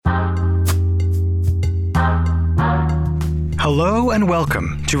Hello and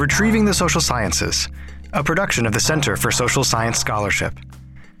welcome to Retrieving the Social Sciences, a production of the Center for Social Science Scholarship.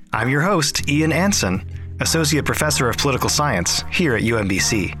 I'm your host, Ian Anson, Associate Professor of Political Science here at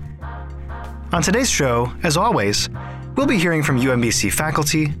UMBC. On today's show, as always, we'll be hearing from UMBC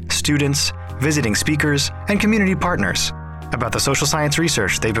faculty, students, visiting speakers, and community partners about the social science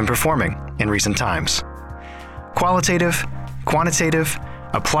research they've been performing in recent times. Qualitative, quantitative,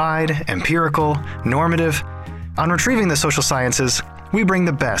 applied, empirical, normative. On Retrieving the Social Sciences, we bring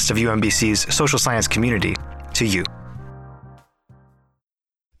the best of UMBC's social science community to you.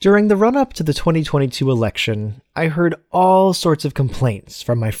 During the run-up to the 2022 election, I heard all sorts of complaints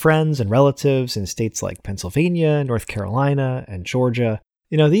from my friends and relatives in states like Pennsylvania, North Carolina, and Georgia.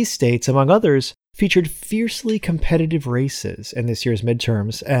 These states, among others, featured fiercely competitive races in this year's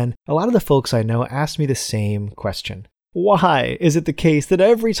midterms, and a lot of the folks I know asked me the same question. Why is it the case that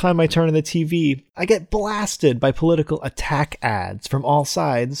every time I turn on the TV, I get blasted by political attack ads from all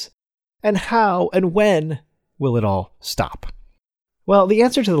sides? And how and when will it all stop? Well, the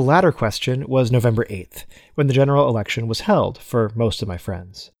answer to the latter question was November 8th, when the general election was held for most of my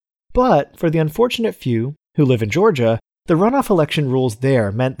friends. But for the unfortunate few who live in Georgia, the runoff election rules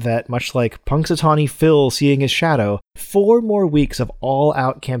there meant that, much like Punxsutawney Phil seeing his shadow, 4 more weeks of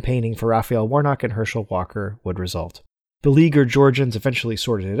all-out campaigning for Raphael Warnock and Herschel Walker would result. Beleaguered Georgians eventually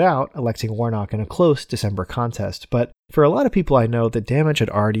sorted it out, electing Warnock in a close December contest, but for a lot of people I know, the damage had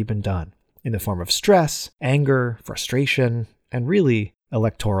already been done, in the form of stress, anger, frustration, and really,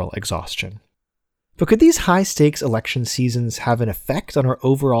 electoral exhaustion. But could these high-stakes election seasons have an effect on our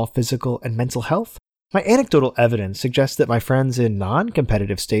overall physical and mental health? My anecdotal evidence suggests that my friends in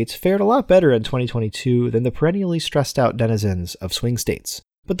non-competitive states fared a lot better in 2022 than the perennially stressed-out denizens of swing states.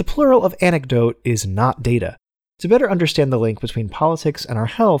 But the plural of anecdote is not data. To better understand the link between politics and our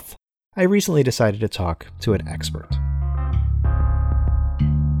health, I recently decided to talk to an expert.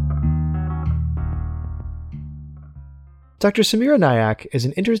 Dr. Samira Nayak is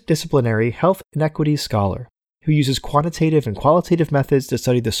an interdisciplinary health inequities scholar who uses quantitative and qualitative methods to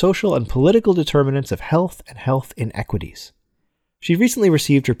study the social and political determinants of health and health inequities. She recently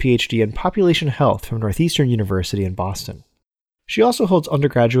received her PhD in population health from Northeastern University in Boston. She also holds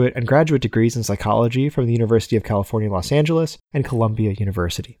undergraduate and graduate degrees in psychology from the University of California, Los Angeles, and Columbia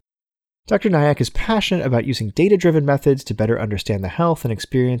University. Dr. Nayak is passionate about using data-driven methods to better understand the health and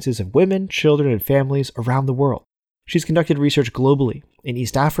experiences of women, children, and families around the world. She's conducted research globally, in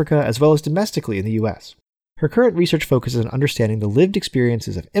East Africa, as well as domestically in the U.S. Her current research focuses on understanding the lived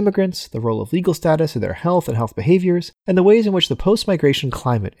experiences of immigrants, the role of legal status in their health and health behaviors, and the ways in which the post-migration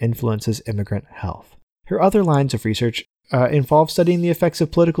climate influences immigrant health. Her other lines of research involve studying the effects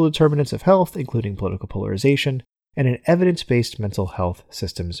of political determinants of health, including political polarization, and an evidence-based mental health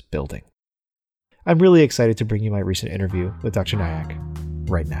systems building. I'm really excited to bring you my recent interview with Dr. Nayak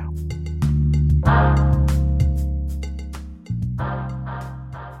right now.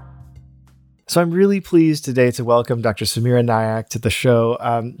 So I'm really pleased today to welcome Dr. Samira Nayak to the show.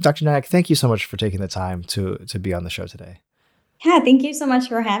 Dr. Nayak, thank you so much for taking the time to be on the show today. Yeah, thank you so much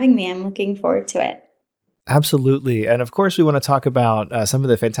for having me. I'm looking forward to it. Absolutely. And of course, we want to talk about some of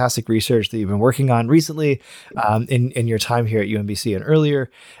the fantastic research that you've been working on recently in your time here at UMBC and earlier.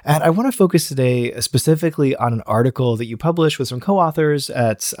 And I want to focus today specifically on an article that you published with some co-authors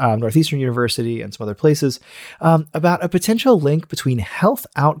at Northeastern University and some other places about a potential link between health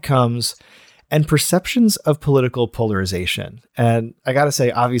outcomes and perceptions of political polarization. And I got to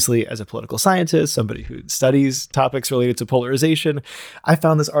say, obviously, as a political scientist, somebody who studies topics related to polarization, I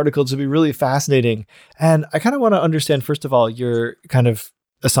found this article to be really fascinating. And I kind of want to understand, first of all, your kind of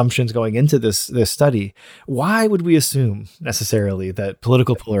assumptions going into this study. Why would we assume necessarily that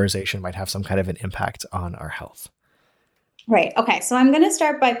political polarization might have some kind of an impact on our health? Right. Okay. So I'm going to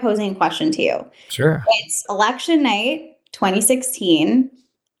start by posing a question to you. Sure. It's election night 2016.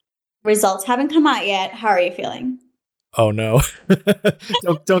 Results haven't come out yet. How are you feeling? Oh no!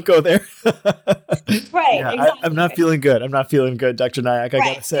 don't go there. Right. Yeah, exactly. I'm not feeling good. I'm not feeling good, Dr. Nayak. I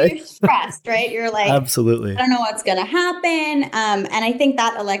gotta say, you're stressed, right? You're like, absolutely. I don't know what's going to happen. And I think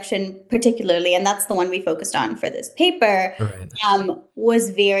that election, particularly, and that's the one we focused on for this paper, right. Was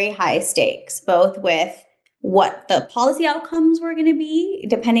very high stakes, both with what the policy outcomes were going to be,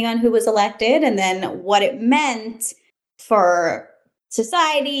 depending on who was elected, and then what it meant for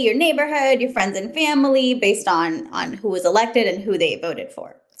society, your neighborhood, your friends and family, based on who was elected and who they voted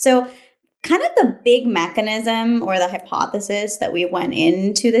for. So kind of the big mechanism or the hypothesis that we went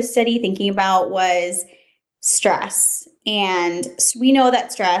into this study thinking about was stress. And we know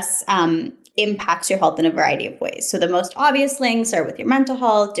that stress impacts your health in a variety of ways. So the most obvious links are with your mental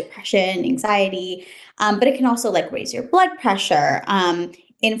health, depression, anxiety, but it can also like raise your blood pressure,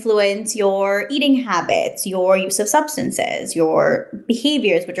 influence your eating habits, your use of substances, your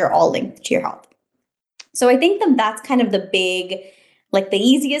behaviors, which are all linked to your health. So I think that that's kind of the big, like the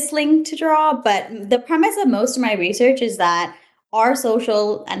easiest link to draw. But the premise of most of my research is that our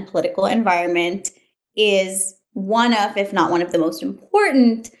social and political environment is one of, if not one of the most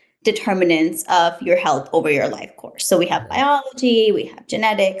important determinants of your health over your life course. So we have biology, we have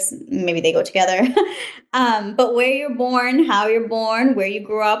genetics, maybe they go together. But where you're born, how you're born, where you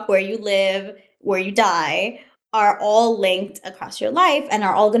grew up, where you live, where you die are all linked across your life and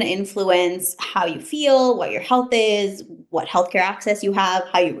are all going to influence how you feel, what your health is, what healthcare access you have,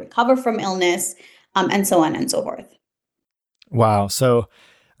 how you recover from illness, and so on and so forth. Wow. So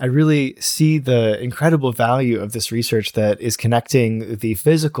I really see the incredible value of this research that is connecting the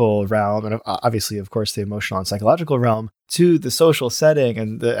physical realm and obviously, of course, the emotional and psychological realm to the social setting,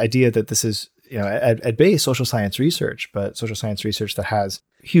 and the idea that this is, at base social science research, but social science research that has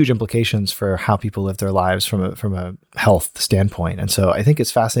huge implications for how people live their lives from a health standpoint. And so I think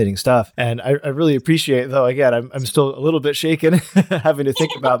it's fascinating stuff. And I really appreciate, though, again, I'm still a little bit shaken having to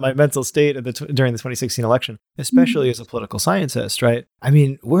think about my mental state during the 2016 election, especially as a political scientist, right? I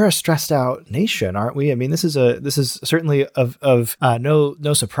mean, we're a stressed out nation, aren't we? I mean, this is certainly of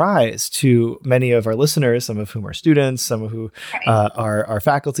no surprise to many of our listeners, some of whom are students, some of who are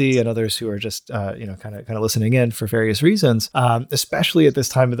faculty, and others who are just kind of listening in for various reasons, especially at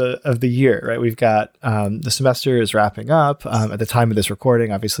this time of the year, right? We've got the semester is wrapping up at the time of this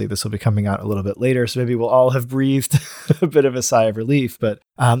recording. Obviously, this will be coming out a little bit later, so maybe we'll all have breathed a bit of a sigh of relief. But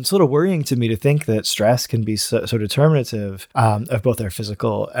it's a little worrying to me to think that stress can be so determinative of both our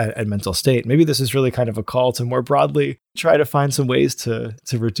physical and mental state. Maybe this is really kind of a call to more broadly try to find some ways to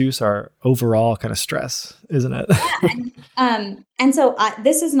reduce our overall kind of stress, isn't it? Yeah. And so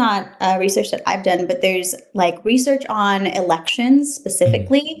this is not research that I've done, but there's like research on elections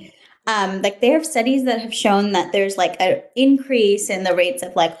specifically. Like there are studies that have shown that there's like an increase in the rates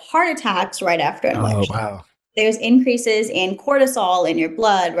of like heart attacks right after an election. Oh, wow. There's increases in cortisol in your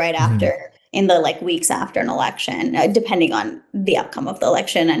blood right after, in the like weeks after an election, depending on the outcome of the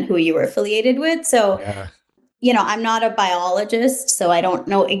election and who you were affiliated with. So, I'm not a biologist, so I don't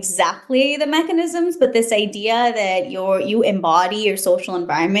know exactly the mechanisms, but this idea that you embody your social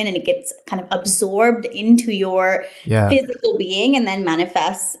environment and it gets kind of absorbed into your physical being and then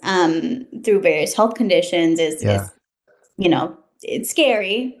manifests through various health conditions is it's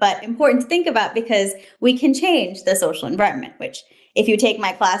scary, but important to think about because we can change the social environment, which if you take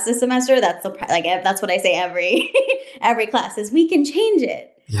my class this semester, that's what I say every class is we can change it.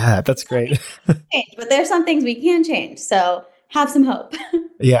 Yeah, that's great. But there's some things we can change. So have some hope.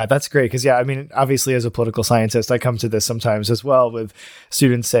 Yeah, that's great. Because, I mean, obviously, as a political scientist, I come to this sometimes as well with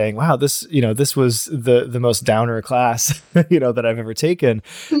students saying, wow, this was the most downer class, that I've ever taken.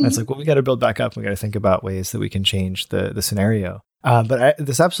 And it's like, well, we got to build back up. We got to think about ways that we can change the scenario. But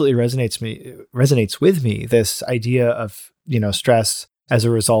this absolutely resonates with me, this idea of, stress as a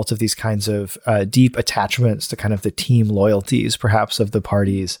result of these kinds of deep attachments to kind of the team loyalties, perhaps, of the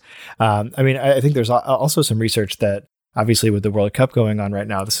parties. I mean, I think there's also some research that, obviously, with the World Cup going on right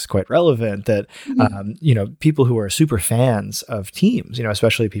now, this is quite relevant, that, people who are super fans of teams,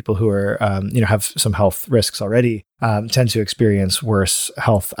 especially people who are, have some health risks already, tend to experience worse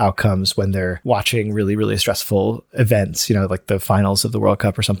health outcomes when they're watching really, really stressful events, like the finals of the World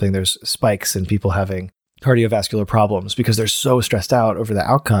Cup or something. There's spikes in people having cardiovascular problems because they're so stressed out over the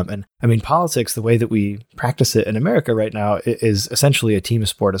outcome. And I mean, politics, the way that we practice it in America right now, is essentially a team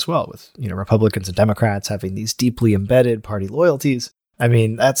sport as well, with, Republicans and Democrats having these deeply embedded party loyalties. I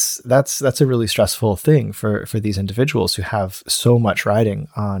mean, that's a really stressful thing for these individuals who have so much riding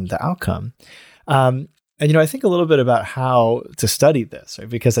on the outcome. And, I think a little bit about how to study this, right?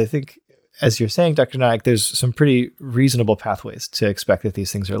 Because I think, as you're saying, Dr. Nayak, there's some pretty reasonable pathways to expect that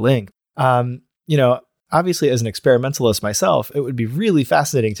these things are linked. Obviously, as an experimentalist myself, it would be really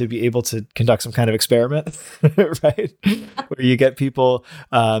fascinating to be able to conduct some kind of experiment, right? Where you get people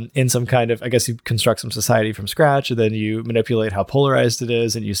in some kind of, I guess you construct some society from scratch, and then you manipulate how polarized it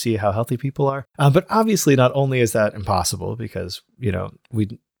is, and you see how healthy people are. But obviously, not only is that impossible because, we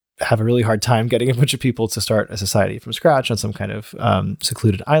have a really hard time getting a bunch of people to start a society from scratch on some kind of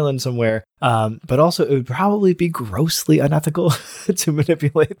secluded island somewhere. But also it would probably be grossly unethical to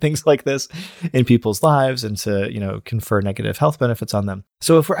manipulate things like this in people's lives and to, confer negative health benefits on them.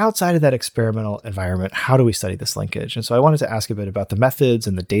 So if we're outside of that experimental environment, how do we study this linkage? And so I wanted to ask a bit about the methods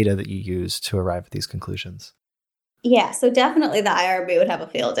and the data that you use to arrive at these conclusions. Yeah, so definitely the IRB would have a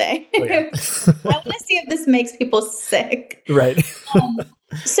field day. Oh, yeah. I want to see if this makes people sick. Right.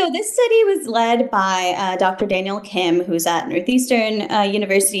 So this study was led by Dr. Daniel Kim, who's at Northeastern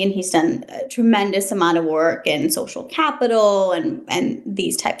University, and he's done a tremendous amount of work in social capital and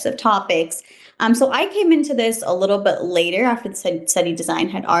these types of topics. So I came into this a little bit later after the study design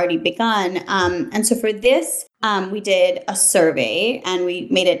had already begun. And so for this, we did a survey and we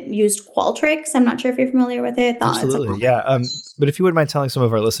used Qualtrics. I'm not sure if you're familiar with it. Absolutely. Yeah. But if you wouldn't mind telling some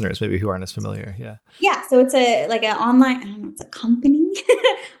of our listeners, maybe who aren't as familiar. Yeah. Yeah. So it's an online, I don't know, it's a company,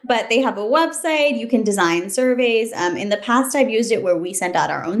 but they have a website. You can design surveys. In the past, I've used it where we send out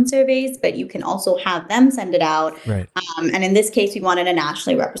our own surveys, but you can also have them send it out. Right. And in this case, we wanted a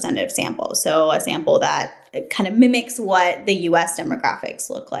nationally representative sample. So a sample that kind of mimics what the US demographics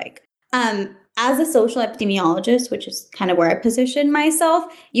look like. As a social epidemiologist, which is kind of where I position myself,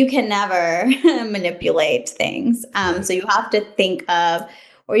 you can never manipulate things. So you have to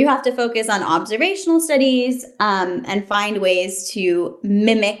you have to focus on observational studies and find ways to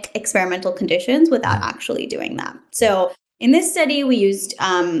mimic experimental conditions without actually doing that. So in this study, we used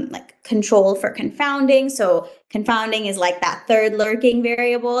control for confounding. So confounding is like that third lurking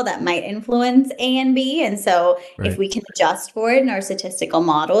variable that might influence A and B. And so if we can adjust for it in our statistical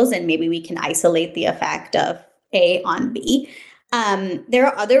models, and maybe we can isolate the effect of A on B. There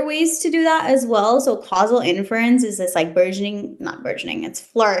are other ways to do that as well. So causal inference is this it's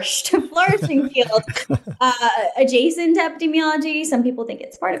flourishing field adjacent to epidemiology. Some people think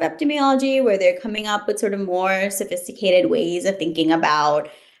it's part of epidemiology, where they're coming up with sort of more sophisticated ways of thinking about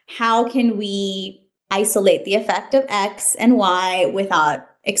how can we isolate the effect of X and Y without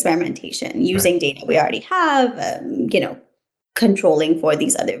experimentation using data we already have, controlling for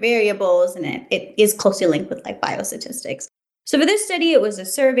these other variables. And it is closely linked with like biostatistics. So for this study, it was a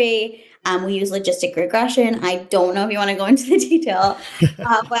survey. We use logistic regression. I don't know if you want to go into the detail,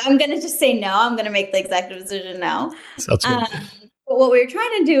 but I'm going to just say no. I'm going to make the executive decision now. Sounds good. But what we were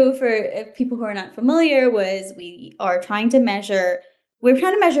trying to do for people who are not familiar was we're trying to measure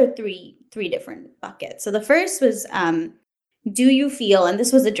three different buckets. So the first was, do you feel, and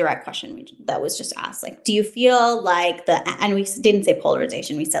this was a direct question that was just asked, like, do you feel like and we didn't say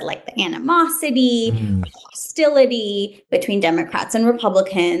polarization, we said like the animosity, hostility between Democrats and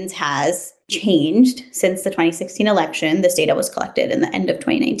Republicans has changed since the 2016 election. This data was collected in the end of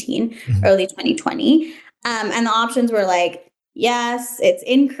 2019, early 2020. And the options were like, yes, it's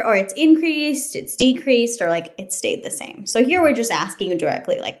increased, it's decreased, or like it stayed the same. So here we're just asking you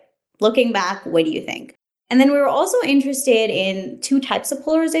directly, like, looking back, what do you think? And then we were also interested in two types of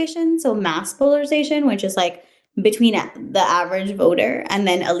polarization. So mass polarization, which is like between the average voter, and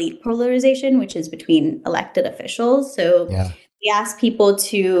then elite polarization, which is between elected officials. So we asked people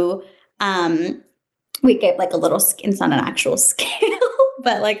to, we gave like a little, it's not an actual scale,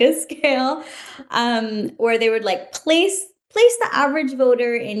 but like a scale where they would like place the average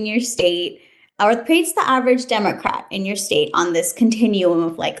voter in your state, or place the average Democrat in your state on this continuum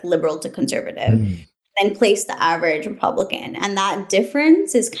of like liberal to conservative. Then place the average Republican. And that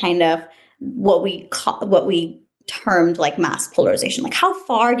difference is kind of what we termed like mass polarization. Like, how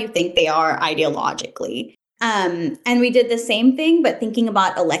far do you think they are ideologically? And we did the same thing, but thinking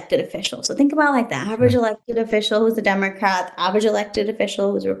about elected officials. So think about like the average elected official who's a Democrat, the average elected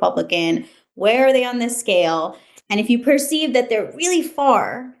official who's a Republican. Where are they on this scale? And if you perceive that they're really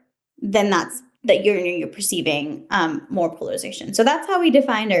far, then that you're perceiving more polarization. So that's how we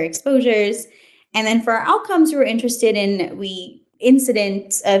defined our exposures. And then for our outcomes, we were interested in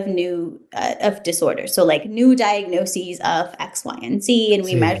incidents of new disorders. So like new diagnoses of X, Y, and Z. And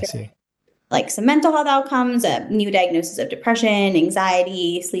we measured like some mental health outcomes, new diagnosis of depression,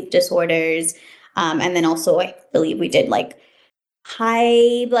 anxiety, sleep disorders. And then also I believe we did like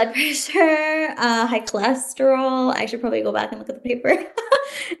high blood pressure, high cholesterol. I should probably go back and look at the paper.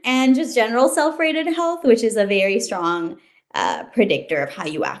 And just general self-rated health, which is a very strong predictor of how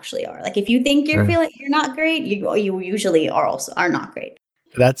you actually are. Like if you think you're not great, you usually are not great.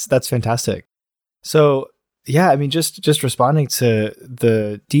 That's fantastic. So yeah, I mean, just responding to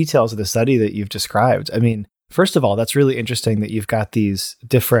the details of the study that you've described. I mean, first of all, that's really interesting that you've got these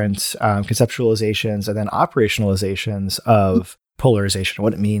different conceptualizations and then operationalizations of polarization,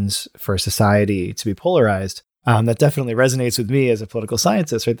 what it means for society to be polarized. That definitely resonates with me as a political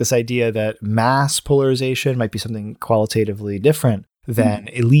scientist, right? This idea that mass polarization might be something qualitatively different than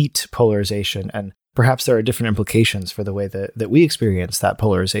elite polarization. And perhaps there are different implications for the way that we experience that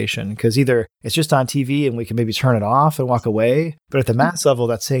polarization. Because either it's just on TV and we can maybe turn it off and walk away, but at the mass level,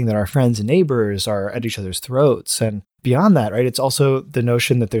 that's saying that our friends and neighbors are at each other's throats. And beyond that, right, it's also the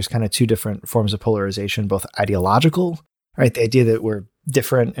notion that there's kind of two different forms of polarization, both ideological, right, the idea that we're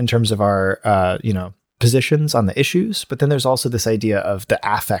different in terms of our, positions on the issues, but then there's also this idea of the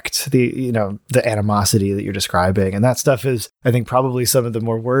affect, the animosity that you're describing. And that stuff is, I think, probably some of the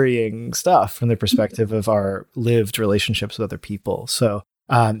more worrying stuff from the perspective of our lived relationships with other people. So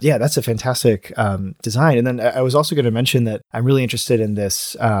that's a fantastic design. And then I was also going to mention that I'm really interested in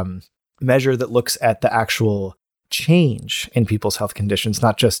this measure that looks at the actual change in people's health conditions,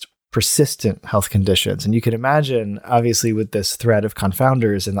 not just persistent health conditions. And you can imagine, obviously, with this thread of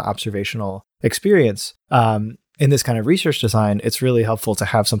confounders in the observational experience, in this kind of research design, it's really helpful to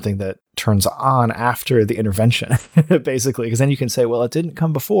have something that turns on after the intervention, basically, because then you can say, well, it didn't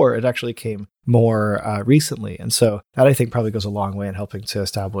come before, it actually came more recently. And so that, I think, probably goes a long way in helping to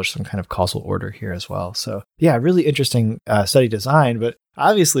establish some kind of causal order here as well. So yeah, really interesting study design, but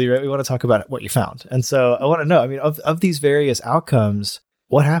obviously, right, we want to talk about what you found. And so I want to know, I mean, of these various outcomes,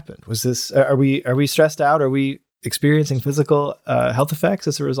 what happened? Was this, are we stressed out? Are we experiencing physical health effects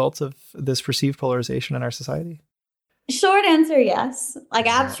as a result of this perceived polarization in our society? Short answer, yes. Like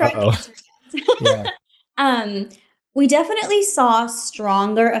abstract answer, yes. Yeah. We definitely saw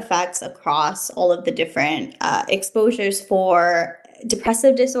stronger effects across all of the different exposures for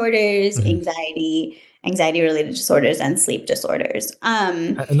depressive disorders, anxiety-related disorders, and sleep disorders.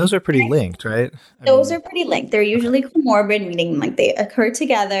 And those are pretty linked, right? Those are pretty linked. They're usually comorbid, meaning like they occur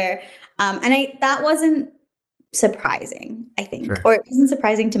together. That wasn't surprising, I think, Sure. or it wasn't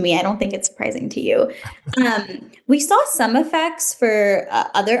surprising to me. I don't think it's surprising to you. We saw some effects for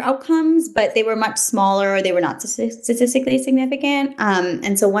other outcomes, but they were much smaller, or they were not statistically significant.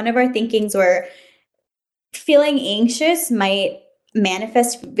 And so one of our thinkings were feeling anxious might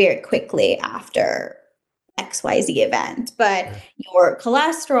manifest very quickly after XYZ event, but your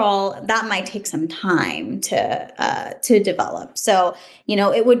cholesterol, that might take some time to develop. So,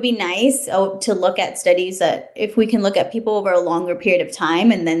 it would be nice to look at studies that if we can look at people over a longer period of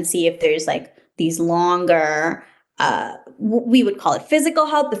time and then see if there's like these longer, we would call it physical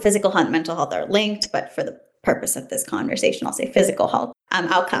health. The physical health and mental health are linked, but for the purpose of this conversation, I'll say physical health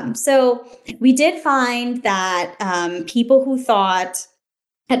outcomes. So we did find that people who thought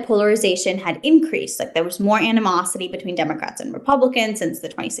that polarization had increased, like there was more animosity between Democrats and Republicans since the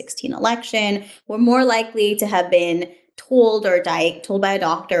 2016 election, were more likely to have been told by a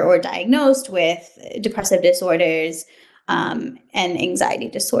doctor or diagnosed with depressive disorders and anxiety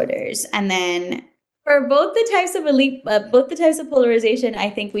disorders. And then for both the types of polarization, I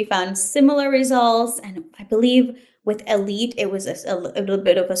think we found similar results. And I believe with elite, it was a little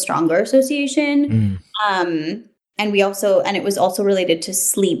bit of a stronger association. And it was also related to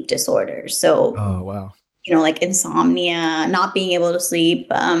sleep disorders. So, oh, wow. Like insomnia, not being able to sleep.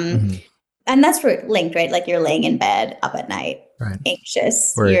 And that's linked, right? Like you're laying in bed up at night, right,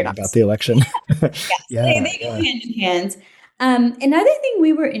 anxious. Worried you're not about the election. Yes, they go hand in hand. Another thing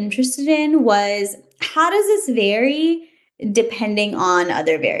we were interested in was, how does this vary depending on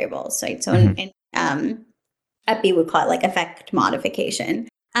other variables, right? So in EPI, we call it like effect modification.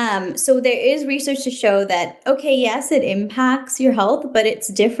 So there is research to show that, okay, yes, it impacts your health, but it's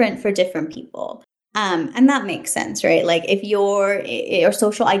different for different people. And that makes sense, right? Like if your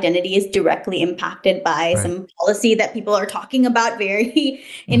social identity is directly impacted by some policy that people are talking about very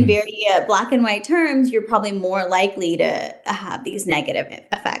black and white terms, you're probably more likely to have these negative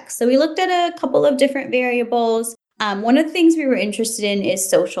effects. So we looked at a couple of different variables. One of the things we were interested in is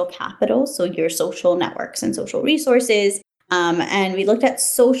social capital, so your social networks and social resources. And we looked at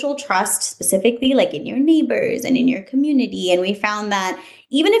social trust specifically, like in your neighbors and in your community. And we found that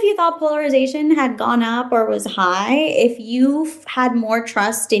even if you thought polarization had gone up or was high, if you had more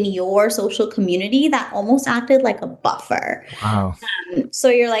trust in your social community, that almost acted like a buffer. Wow. So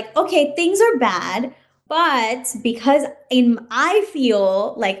you're like, okay, things are bad, but because I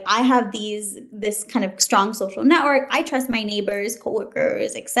feel like I have this kind of strong social network, I trust my neighbors,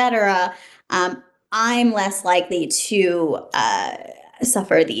 coworkers, etc. I'm less likely to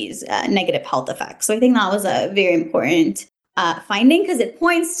suffer these negative health effects. So I think that was a very important finding, because it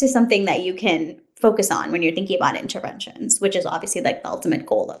points to something that you can focus on when you're thinking about interventions, which is obviously like the ultimate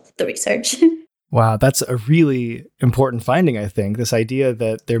goal of the research. Wow, that's a really important finding, I think, this idea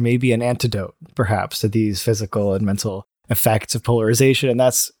that there may be an antidote, perhaps, to these physical and mental effects of polarization, and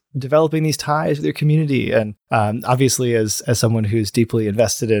that's developing these ties with your community. And obviously, as someone who's deeply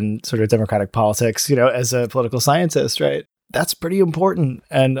invested in sort of democratic politics, as a political scientist, right? that's pretty important,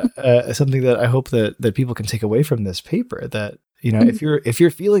 and something that I hope that people can take away from this paper. That if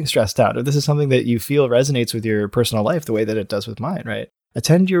you're feeling stressed out, or this is something that you feel resonates with your personal life the way that it does with mine, right?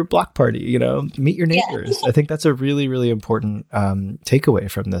 Attend your block party. Meet your neighbors. Yeah. I think that's a really, really important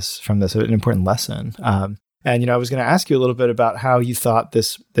takeaway from this, an important lesson. And I was going to ask you a little bit about how you thought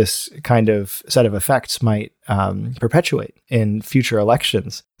this kind of set of effects might perpetuate in future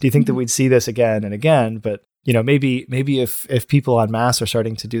elections. Do you think that we'd see this again and again? But maybe if people en masse are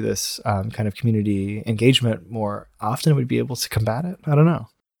starting to do this kind of community engagement more often, we'd be able to combat it. I don't know.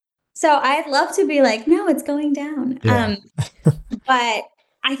 So I'd love to be like, no, it's going down. Yeah. But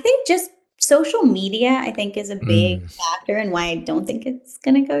I think just social media, I think, is a big factor in why I don't think it's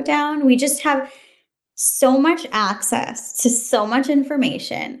going to go down. We just have so much access to so much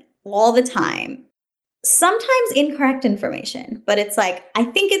information all the time, sometimes incorrect information, but it's like, I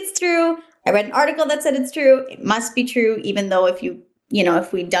think it's true. I read an article that said it's true. It must be true, even though if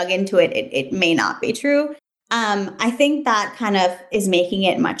we dug into it, it may not be true. I think that kind of is making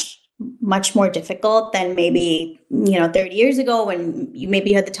it much more difficult than maybe, 30 years ago when you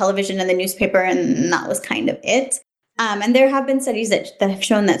maybe had the television and the newspaper and that was kind of it. And there have been studies that have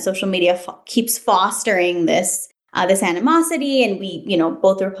shown that social media keeps fostering this animosity. And we,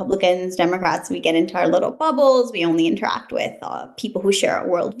 both Republicans, Democrats, we get into our little bubbles. We only interact with people who share our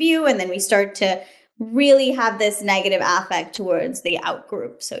worldview. And then we start to really have this negative affect towards the out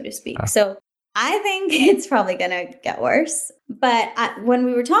group, so to speak. So I think it's probably going to get worse. But when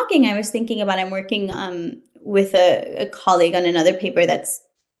we were talking, I was thinking about, I'm working with a colleague on another paper that's,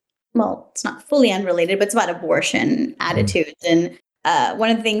 well, it's not fully unrelated, but it's about abortion attitudes. And one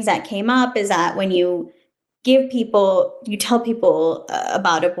of the things that came up is that when you tell people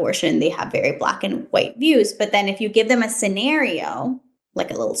about abortion, they have very black and white views. But then if you give them a scenario,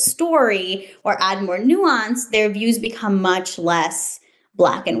 like a little story, or add more nuance, their views become much less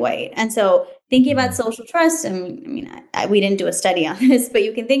black and white. And so thinking about social trust, we didn't do a study on this, but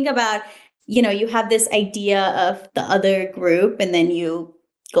you can think about, you have this idea of the other group, and then you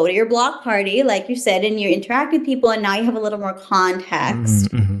go to your block party, like you said, and you interact with people, and now you have a little more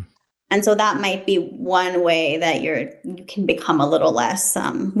context. Mm-hmm. And so that might be one way that you can become a little less,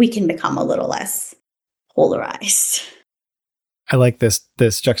 we can become a little less polarized. I like this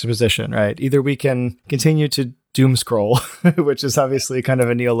juxtaposition, right? Either we can continue to doom scroll, which is obviously kind of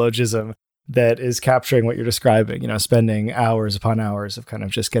a neologism that is capturing what you're describing, spending hours upon hours of kind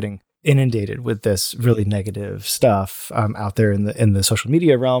of just getting inundated with this really negative stuff out there in the social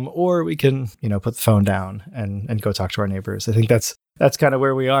media realm, or we can, put the phone down and go talk to our neighbors. I think that's kind of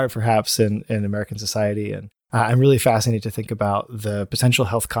where we are perhaps in American society. And I'm really fascinated to think about the potential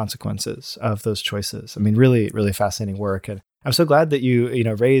health consequences of those choices. Really, really fascinating work. And I'm so glad that you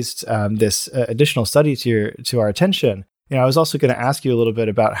raised this additional study to our attention. I was also going to ask you a little bit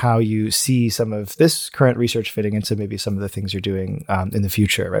about how you see some of this current research fitting into maybe some of the things you're doing in the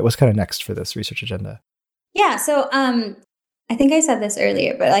future, right? What's kind of next for this research agenda? Yeah, so I think I said this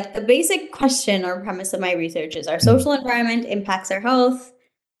earlier, but like the basic question or premise of my research is our social environment impacts our health.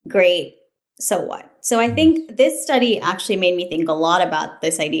 Great. So what? So I think this study actually made me think a lot about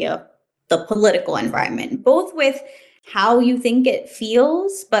this idea of the political environment, both with how you think it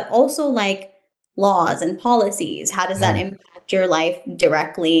feels, but also like laws and policies. How does that impact your life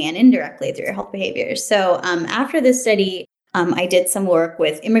directly and indirectly through your health behaviors? So after this study, I did some work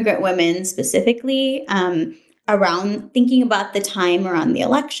with immigrant women specifically around thinking about the time around the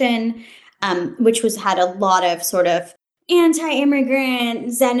election, which had a lot of sort of anti-immigrant,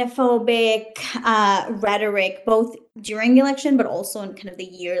 xenophobic rhetoric, both during the election, but also in kind of the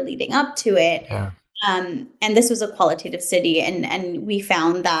year leading up to it. Yeah. And this was a qualitative study, and we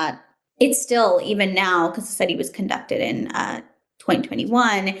found that it's still, even now, because the study was conducted in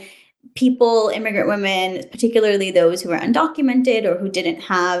 2021, immigrant women, particularly those who were undocumented or who didn't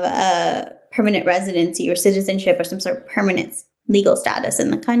have a permanent residency or citizenship or some sort of permanent legal status in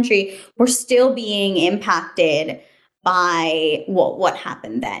the country, were still being impacted by what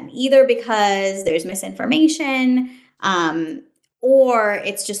happened then, either because there's misinformation or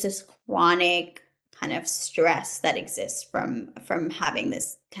it's just this chronic kind of stress that exists from having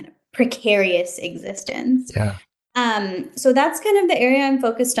this kind of precarious existence. Yeah. So that's kind of the area I'm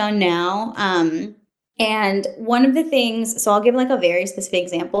focused on now. And one of the things, so I'll give like a very specific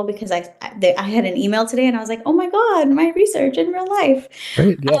example because I had an email today and I was like, oh my God, my research in real life.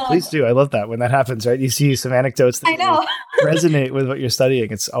 Great. Yeah, please do. I love that when that happens, right? You see some anecdotes that resonate with what you're studying.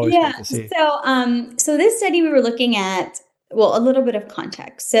 It's always great to see. So this study we were looking at, well, a little bit of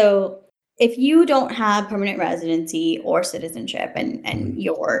context. So if you don't have permanent residency or citizenship and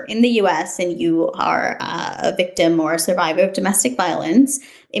you're in the US and you are a victim or a survivor of domestic violence,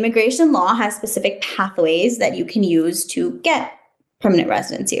 immigration law has specific pathways that you can use to get permanent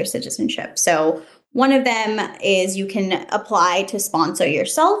residency or citizenship. So one of them is you can apply to sponsor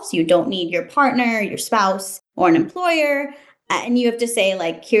yourself. So you don't need your partner, your spouse, or an employer. And you have to say,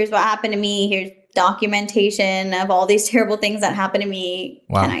 like, here's what happened to me. Here's documentation of all these terrible things that happened to me.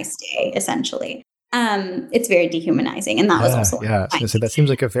 Wow. Can I stay, essentially? It's very dehumanizing. And that was also I was gonna say, that seems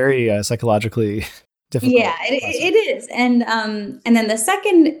like a very psychologically difficult. Yeah, it is. And then the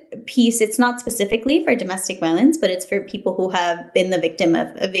second piece, it's not specifically for domestic violence, but it's for people who have been the victim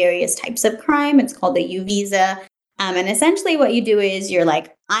of various types of crime. It's called the U visa. And essentially what you do is you're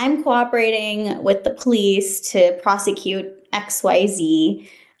like, I'm cooperating with the police to prosecute XYZ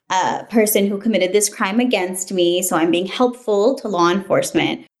person who committed this crime against me. So I'm being helpful to law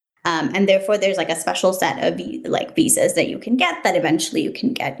enforcement. And therefore, there's like a special set of like visas that you can get that eventually you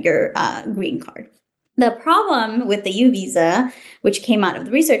can get your green card. The problem with the U visa, which came out of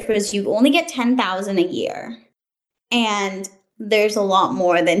the research, was you only get 10,000 a year. And there's a lot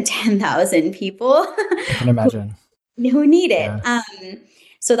more than 10,000 people I can imagine. who need it. Yeah.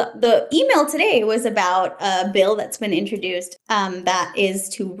 So the email today was about a bill that's been introduced that is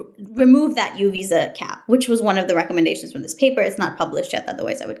to remove that U visa cap, which was one of the recommendations from this paper. It's not published yet,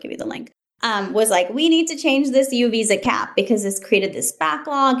 otherwise I would give you the link. Was like, we need to change this U visa cap because it's created this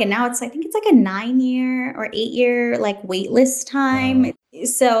backlog. And now I think it's like a 9-year or 8-year like wait list time.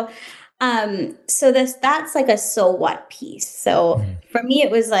 Wow. So that's like a so what piece. So for me, it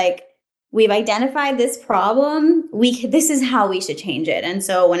was like, we've identified this problem. This is how we should change it. And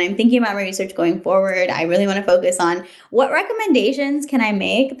so when I'm thinking about my research going forward, I really want to focus on what recommendations can I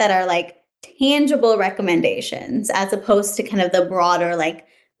make that are like tangible recommendations, as opposed to kind of the broader, like,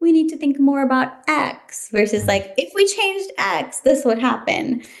 we need to think more about X versus like, if we changed X, this would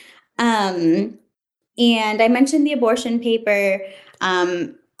happen. And I mentioned the abortion paper.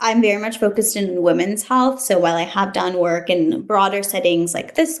 I'm very much focused in women's health. So while I have done work in broader settings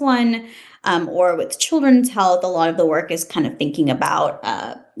like this one, or with children's health, a lot of the work is kind of thinking about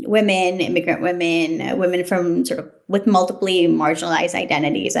women, immigrant women, women from sort of with multiply marginalized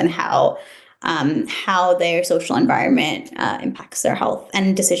identities, and how their social environment impacts their health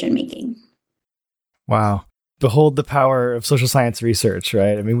and decision making. Wow. Behold the power of social science research,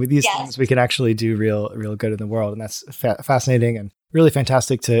 right? I mean, with these things, we can actually do real good in the world. And that's fascinating and really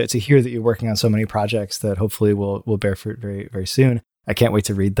fantastic to hear that you're working on so many projects that hopefully will bear fruit very, very soon. I can't wait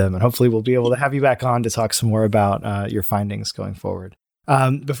to read them. And hopefully we'll be able to have you back on to talk some more about your findings going forward.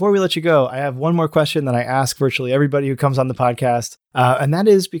 Before we let you go, I have one more question that I ask virtually everybody who comes on the podcast. And that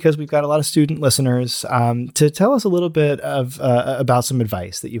is because we've got a lot of student listeners, to tell us a little bit about some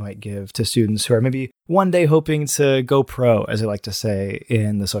advice that you might give to students who are maybe one day hoping to go pro, as I like to say,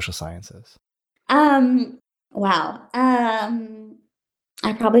 in the social sciences. Wow.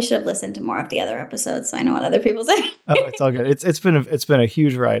 I probably should have listened to more of the other episodes so I know what other people say. Oh, it's all good. It's been a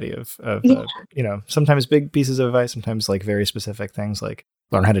huge variety of sometimes big pieces of advice, sometimes like very specific things like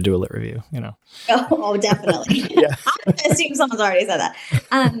learn how to do a lit review, Oh, definitely. Yeah. I assume someone's already said that.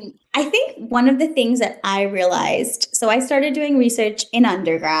 I think one of the things that I realized, so I started doing research in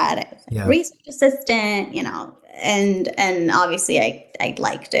undergrad. I was a research assistant, and obviously I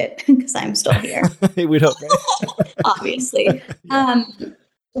liked it because I'm still here. We'd hope, right? Obviously.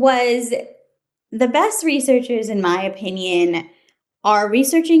 Was the best researchers, in my opinion, are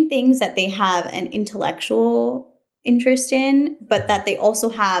researching things that they have an intellectual interest in, but that they also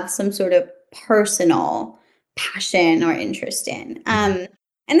have some sort of personal passion or interest in.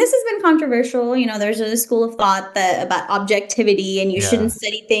 And this has been controversial. There's a school of thought about objectivity, and you shouldn't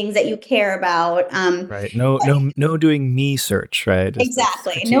study things that you care about. Right. No doing me search, right?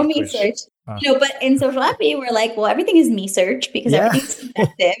 Exactly. No me search. But in social epi, we're like, well, everything is me search because everything's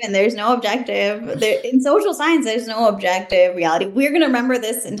subjective and there's no objective. In social science, there's no objective reality. We're going to remember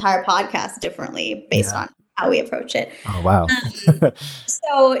this entire podcast differently based on how we approach it. Oh, wow.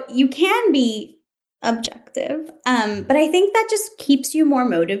 So you can be objective. But I think that just keeps you more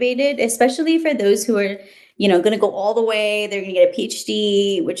motivated, especially for those who are, going to go all the way. They're going to get a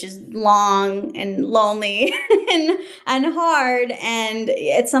PhD, which is long and lonely and hard. And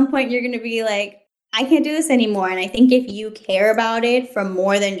at some point you're going to be like, I can't do this anymore. And I think if you care about it from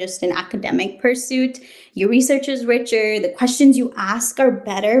more than just an academic pursuit, your research is richer. The questions you ask are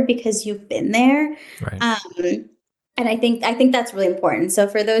better because you've been there. Right. And I think that's really important. So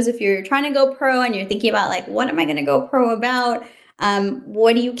for those, if you're trying to go pro and you're thinking about like, what am I going to go pro about?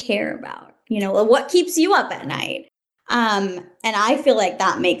 What do you care about? What keeps you up at night? And I feel like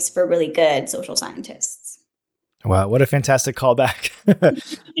that makes for really good social scientists. Wow, what a fantastic callback.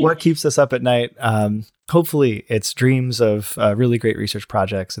 What keeps us up at night? Hopefully it's dreams of really great research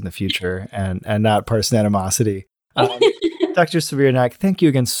projects in the future and not partisan animosity. Dr. Sabir-Naik, thank you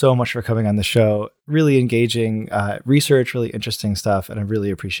again so much for coming on the show. Really engaging research, really interesting stuff, and I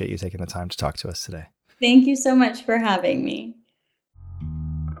really appreciate you taking the time to talk to us today. Thank you so much for having me.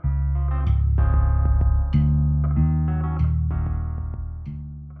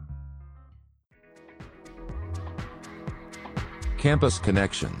 Campus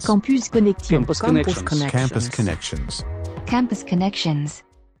Connections. Campus Connection. Campus Connections. Campus Connections.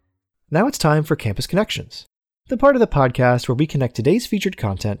 Now it's time for Campus Connections, the part of the podcast where we connect today's featured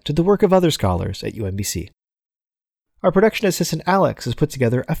content to the work of other scholars at UMBC. Our production assistant Alex has put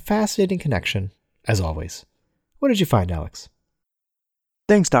together a fascinating connection, as always. What did you find, Alex?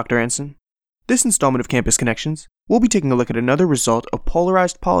 Thanks, Dr. Anson. This installment of Campus Connections, we'll be taking a look at another result of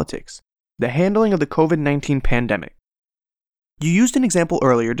polarized politics, the handling of the COVID-19 pandemic. You used an example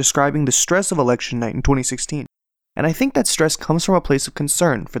earlier describing the stress of election night in 2016, and I think that stress comes from a place of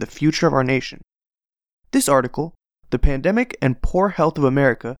concern for the future of our nation. This article, The Pandemic and Poor Health of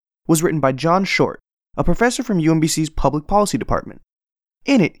America, was written by John Short, a professor from UMBC's Public Policy Department.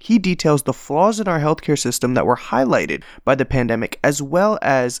 In it, he details the flaws in our healthcare system that were highlighted by the pandemic, as well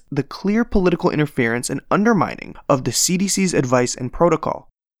as the clear political interference and undermining of the CDC's advice and protocol.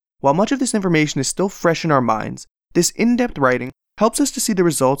 While much of this information is still fresh in our minds, this in-depth writing helps us to see the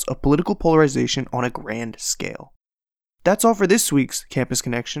results of political polarization on a grand scale. That's all for this week's Campus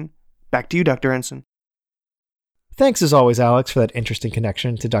Connection. Back to you, Dr. Ensign. Thanks as always, Alex, for that interesting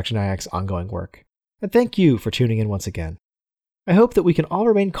connection to Dr. Naik's ongoing work. And thank you for tuning in once again. I hope that we can all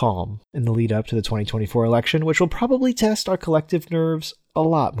remain calm in the lead up to the 2024 election, which will probably test our collective nerves a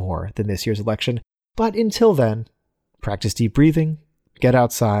lot more than this year's election. But until then, practice deep breathing, get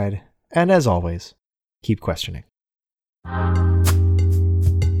outside, and as always, keep questioning.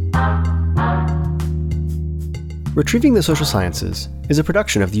 Retrieving the Social Sciences is a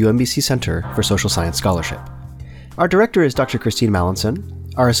production of the UMBC Center for Social Science Scholarship. Our director is Dr. Christine Mallinson,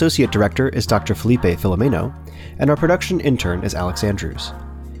 our associate director is Dr. Felipe Filomeno, and our production intern is Alex Andrews.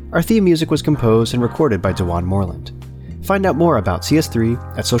 Our theme music was composed and recorded by Dewan Moreland. Find out more about CS3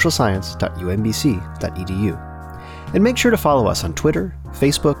 at socialscience.umbc.edu. And make sure to follow us on Twitter,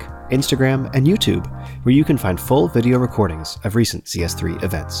 Facebook, Instagram, and YouTube, where you can find full video recordings of recent CS3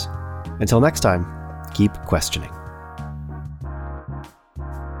 events. Until next time, keep questioning.